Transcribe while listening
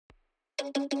Oh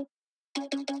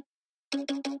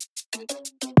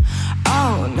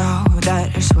no,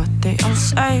 that is what they all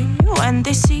say when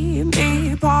they see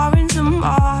me pouring some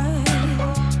more.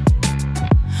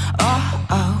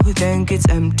 Oh, think it's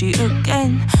empty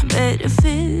again. Better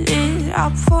fill it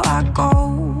up before I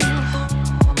go.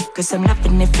 Cause I'm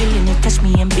loving it, feeling it, touch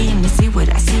me and being it. See what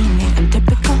I see in it, I'm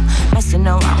typical. Messing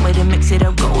around with it, mix it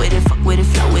up, go with it. Fuck with it,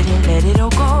 flow with it, let it all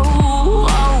go.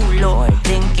 Oh Lord,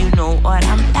 think you know what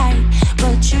I'm like,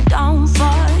 but you don't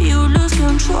fall, you lose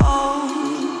control.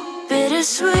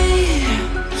 Bittersweet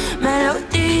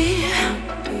melody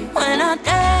when I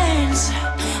dance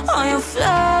on your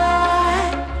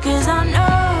floor. Cause I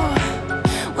know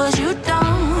what you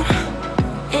don't,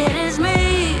 it is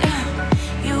me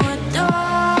you adore.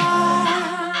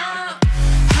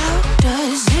 How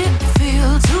does it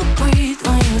feel to breathe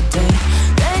when you're dead?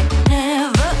 They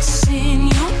never seen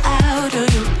you out of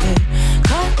your bed.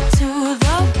 Cut to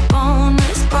the bone,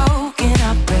 it's broken, I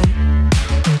bet.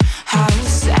 How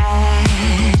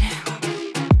sad.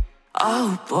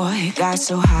 Oh boy, got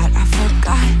so hot I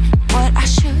forgot what I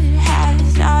should have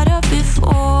thought of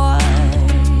before.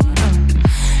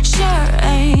 Sure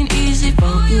ain't easy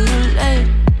for you to let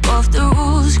go of the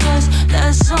rules, cause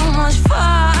there's so much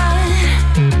fun.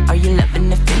 Are you loving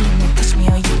the feeling it? Touch me,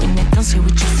 are you in it? Don't say what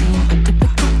you're seeing, but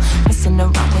typical. Messing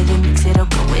around with it, mix it up,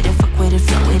 go with it, fuck with it,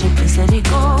 flow with it, please let it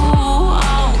go.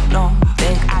 Oh no,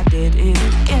 think I did it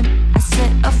again. I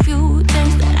said a few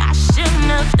things that I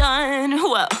shouldn't have done.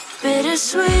 Well,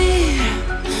 bittersweet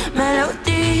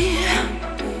melody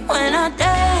when I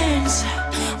dance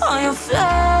on your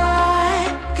floor.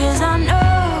 Cause I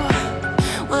know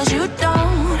what you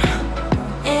don't,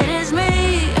 it is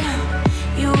me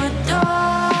you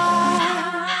adore.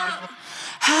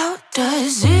 How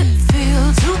does it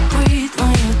feel to breathe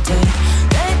when you're dead?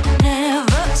 They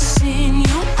never seen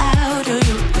you out of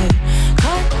your bed.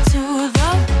 Cut to the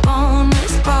bone,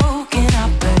 it's broken, I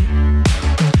bet.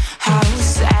 How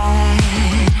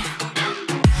sad.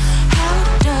 How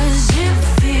does it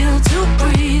feel to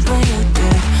breathe when you're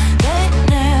dead? They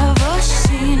never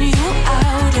seen you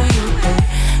out of your bed.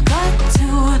 Cut to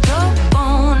the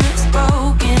bone, it's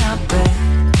broken, I bet.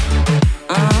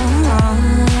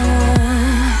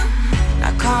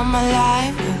 Now come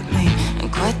alive with me and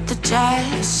quit the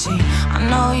jealousy. I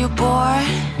know you're bored,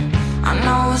 I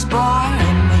know it's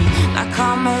boring me. Now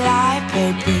come alive,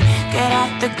 baby, get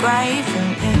out the grave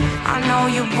and I know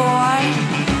you're bored.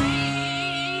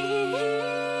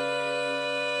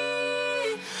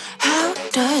 How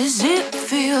does it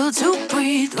feel to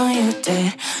breathe when you're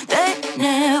dead? They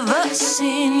never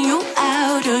seen you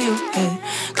out of your bed.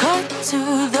 Cut to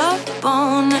the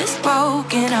bone, it's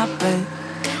broken, I bet.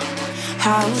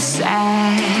 How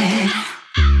sad.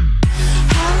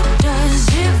 How does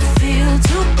it feel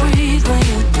to breathe when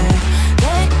you're dead?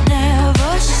 They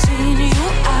never seen you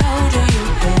out of your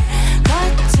bed.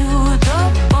 Cut to the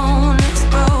bone, it's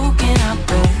broken, I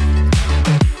bet.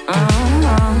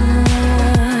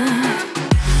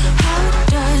 How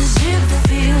does it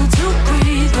feel to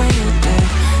breathe when you're dead?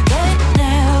 They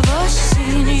never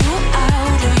seen you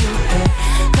out of your bed.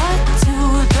 Cut to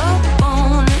the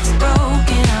bone, it's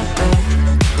broken, I bet.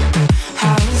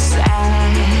 How sad.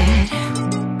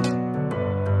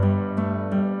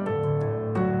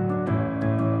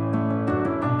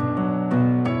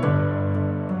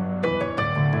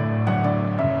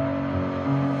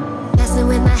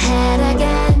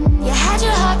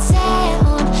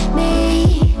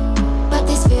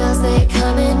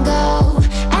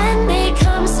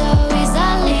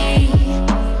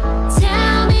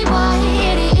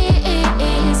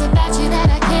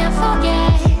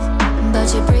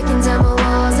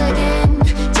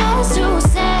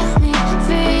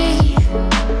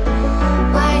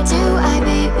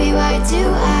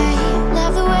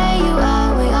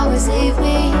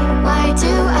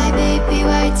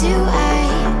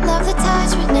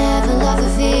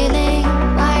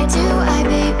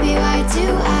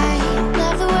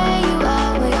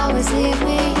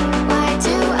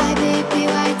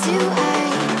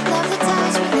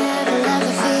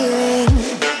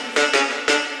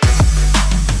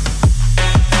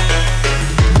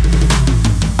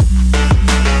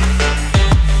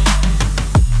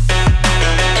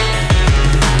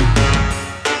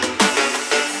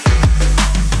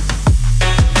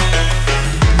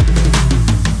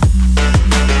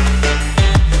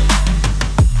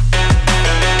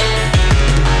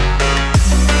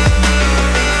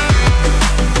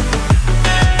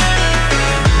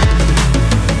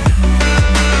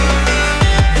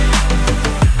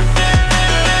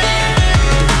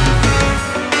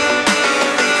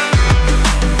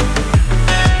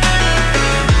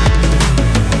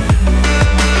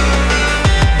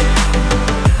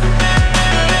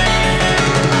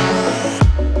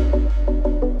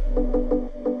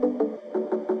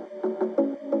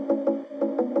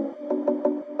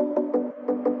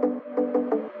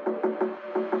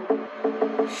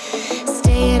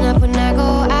 Staying up when I go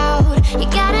out, you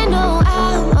gotta know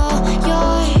I'm all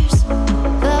yours.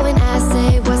 But when I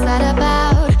say what's that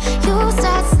about, you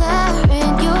start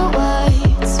slurring your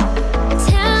words.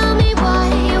 Tell me why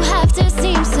you have to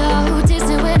seem so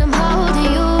distant when I'm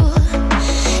holding you.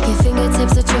 Your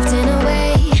fingertips are drifting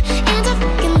away, and I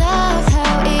fucking love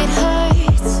how it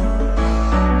hurts.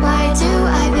 Why do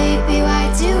I, baby,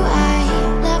 why do I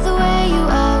love the way you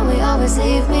always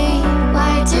leave me?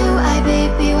 Why do I,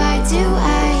 baby, why do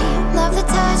I love the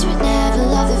touch but never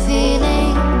love the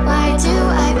feeling? Why do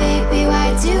I, baby,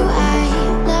 why do I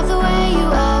love the way you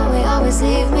always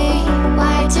leave me?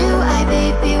 Why do I,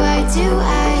 baby, why do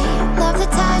I love the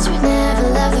touch but never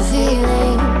love the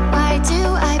feeling? Why do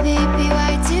I, baby,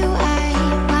 why do I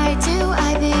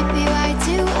baby, why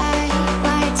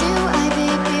do I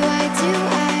baby, why do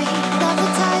I love the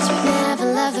touch but never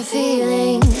love the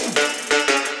feeling?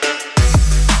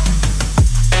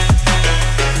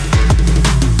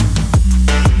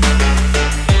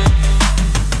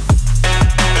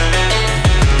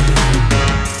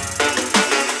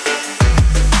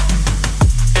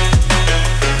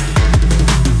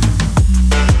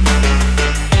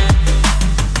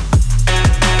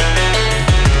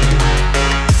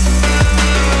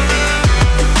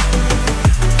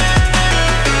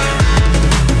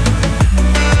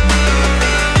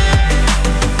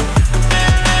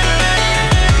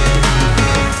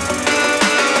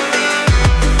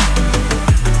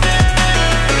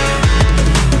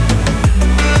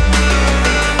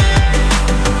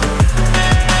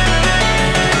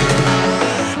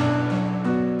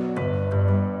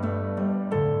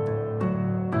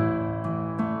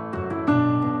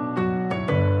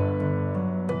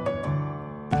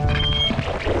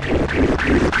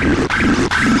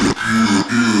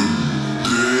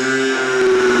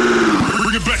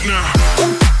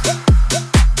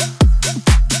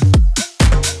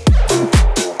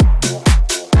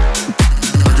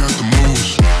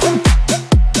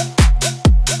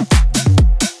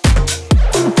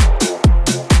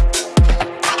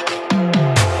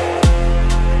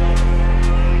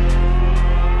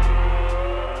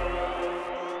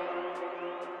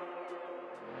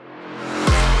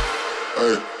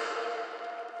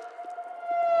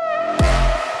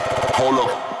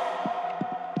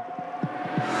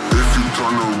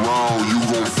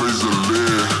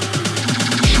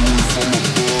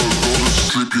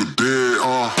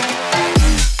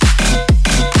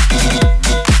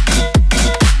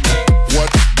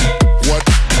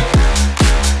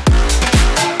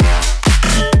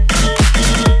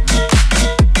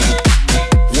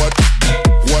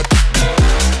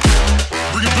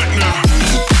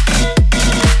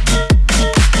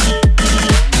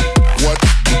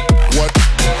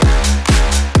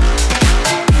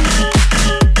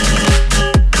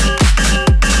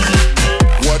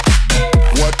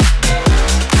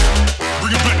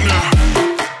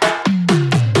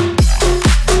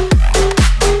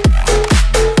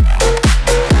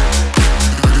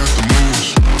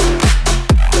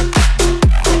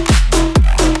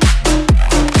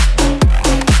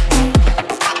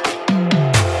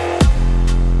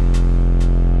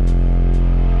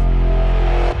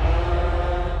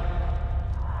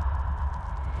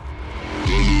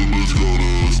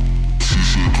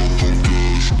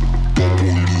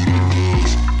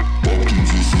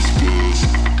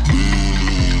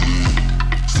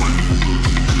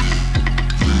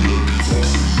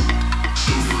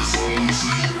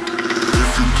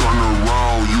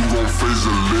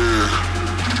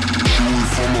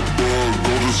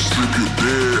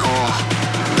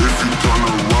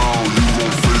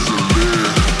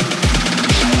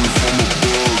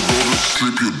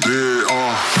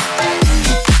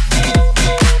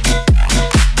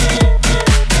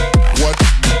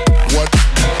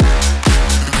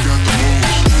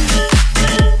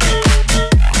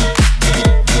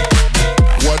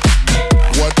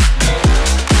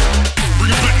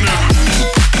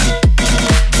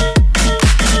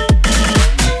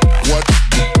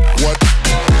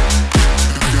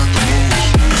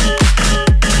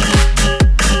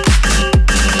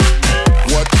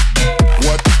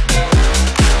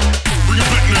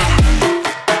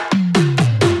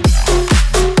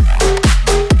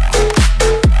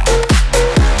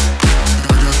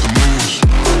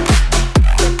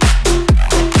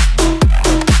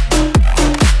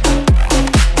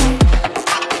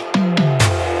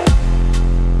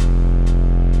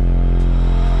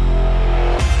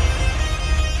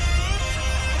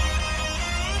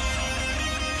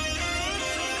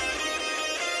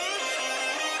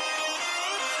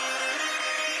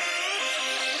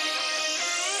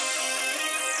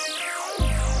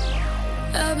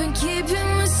 I've been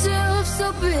keeping myself so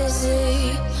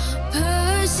busy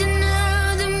pushing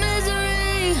out the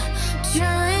misery,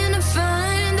 trying to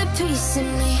find the peace in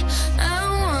me. I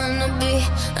wanna be,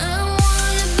 I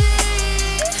wanna find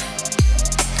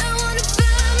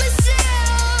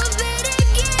myself, but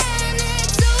again,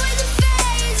 it's always a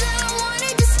phase. I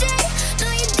wanted to stay, no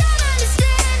you don't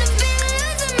understand. I've been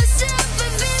losing myself,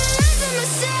 I've been losing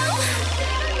myself.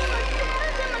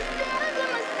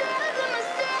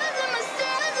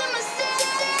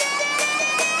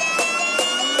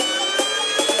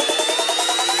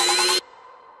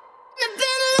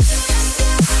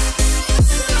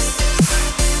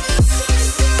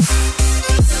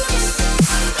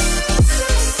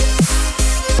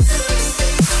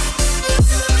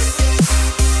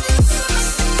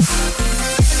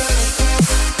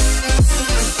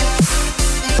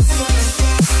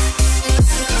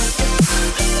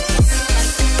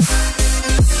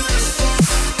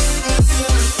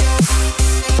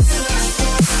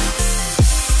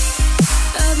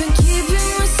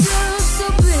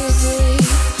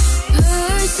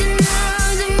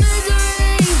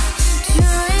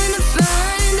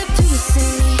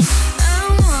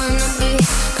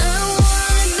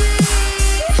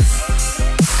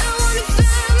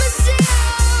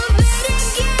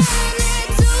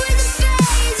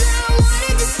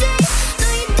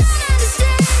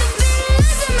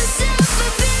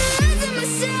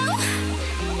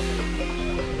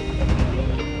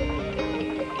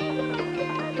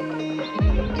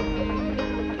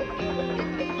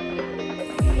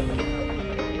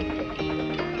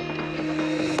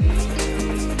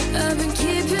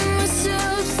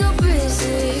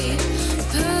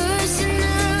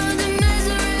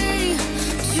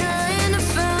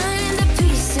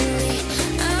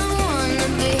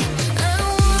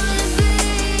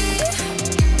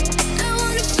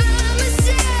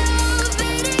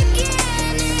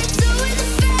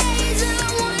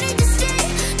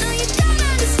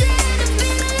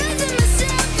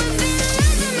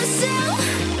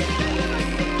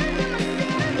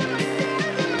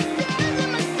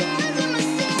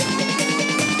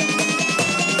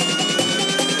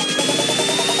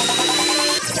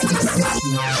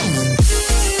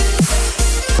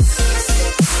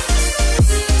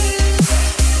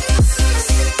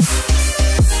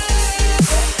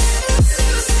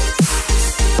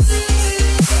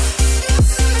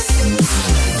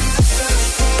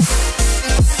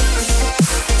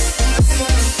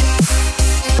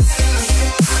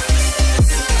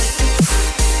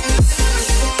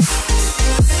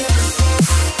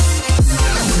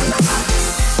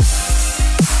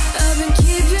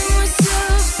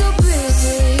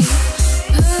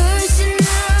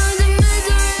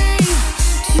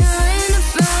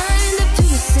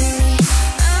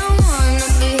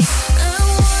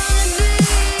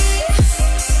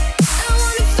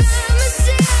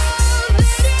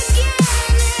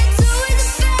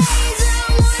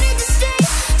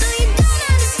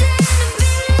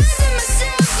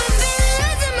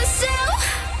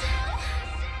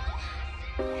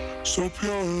 So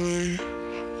purely,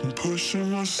 I'm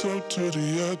pushing myself to the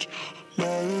edge, not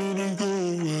in a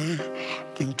good way.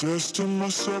 Been testing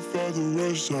myself by the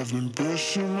worst. I've been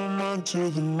pushing my mind to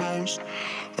the most.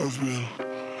 I've been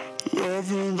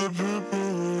loving the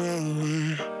people around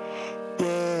me, but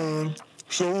I'm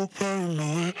so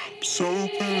paranoid, I'm so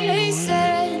paranoid. They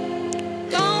said,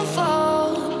 don't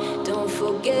fall, don't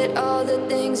forget all the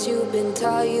things you've been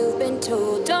taught, you've been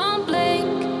told. Don't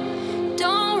blink,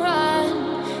 don't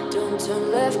run, don't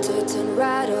turn left or turn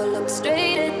right or look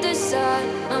straight at the sun.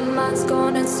 My mind's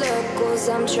going in circles,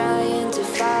 I'm trying to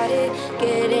fight it,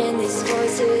 getting these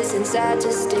voices inside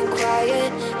to stay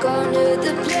quiet. Going to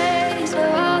the place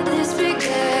where all this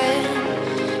began,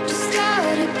 just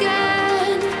start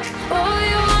again. Oh,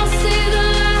 you won't see the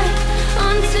light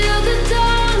until the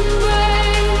dawn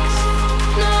breaks.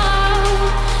 No,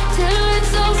 till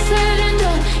it's all said and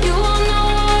done, you won't know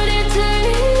what it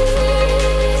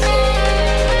takes.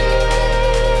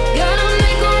 Gotta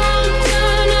make a wrong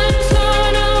turn and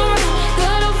turn around.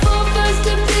 Gotta fall fast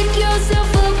to pick yourself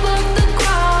up off the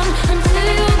ground. Until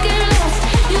you get lost,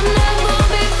 you'll never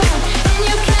be found, and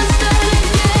you can't start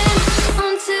again.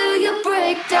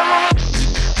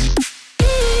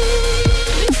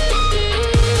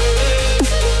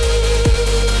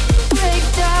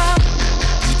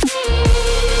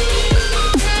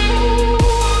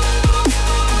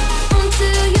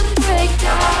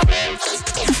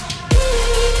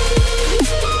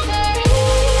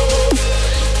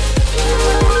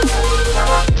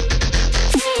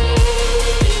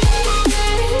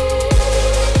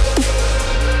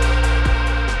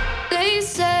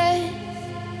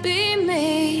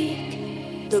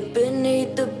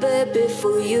 beneath the bed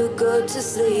before you go to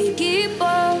sleep. Keep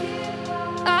on,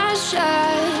 I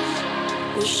shine.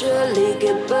 You'll surely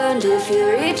get burned if you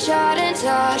reach out and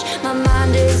touch. My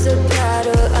mind is a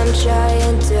battle, I'm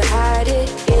trying to hide it.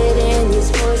 Getting these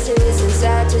voices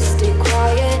inside to stay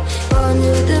quiet. On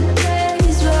to the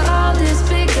place where all this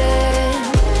began.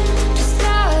 Just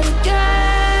start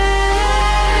again.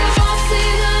 Won't see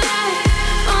the light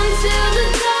until the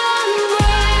dawn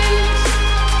breaks.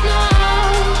 No,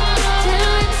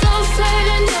 till it's all said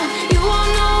and done, you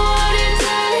won't know what it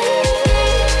takes.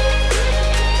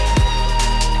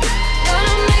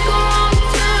 Gotta make a wrong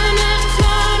turn and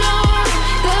turn around.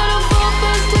 Gotta fall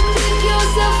first to pick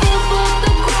yourself up off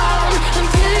the ground.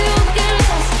 Until you get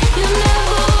lost, you'll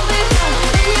never be found.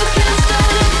 And you can't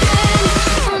start again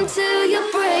until you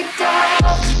break down.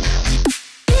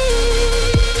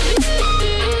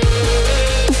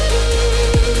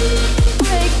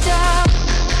 Break down.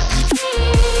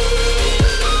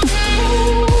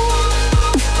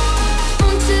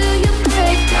 Until you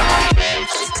break down.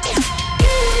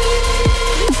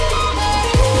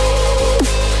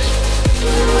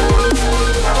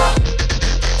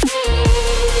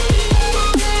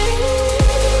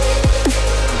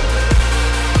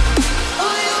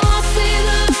 Oh, you won't see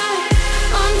the light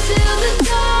until the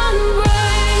dawn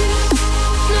breaks.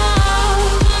 No,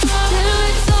 till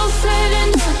it's all said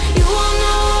and done, you won't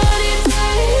know what it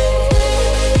takes.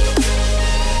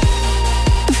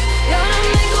 Gotta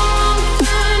make a wrong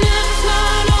turn and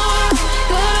turn around.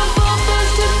 Gotta fall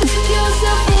first to pick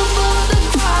yourself up off the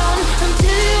ground.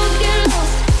 Until you get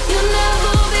lost, you'll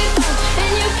never be found.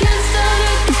 And you can't start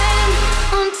again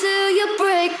until you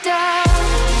break down.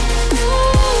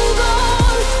 Hold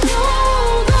on,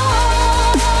 hold on.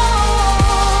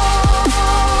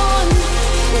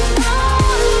 You're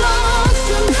not lost,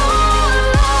 you're not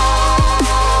lost.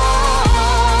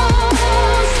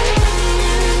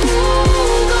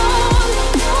 Hold on,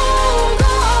 hold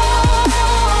on.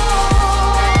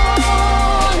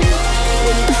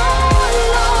 You're not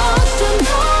lost, you're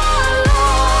not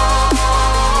lost.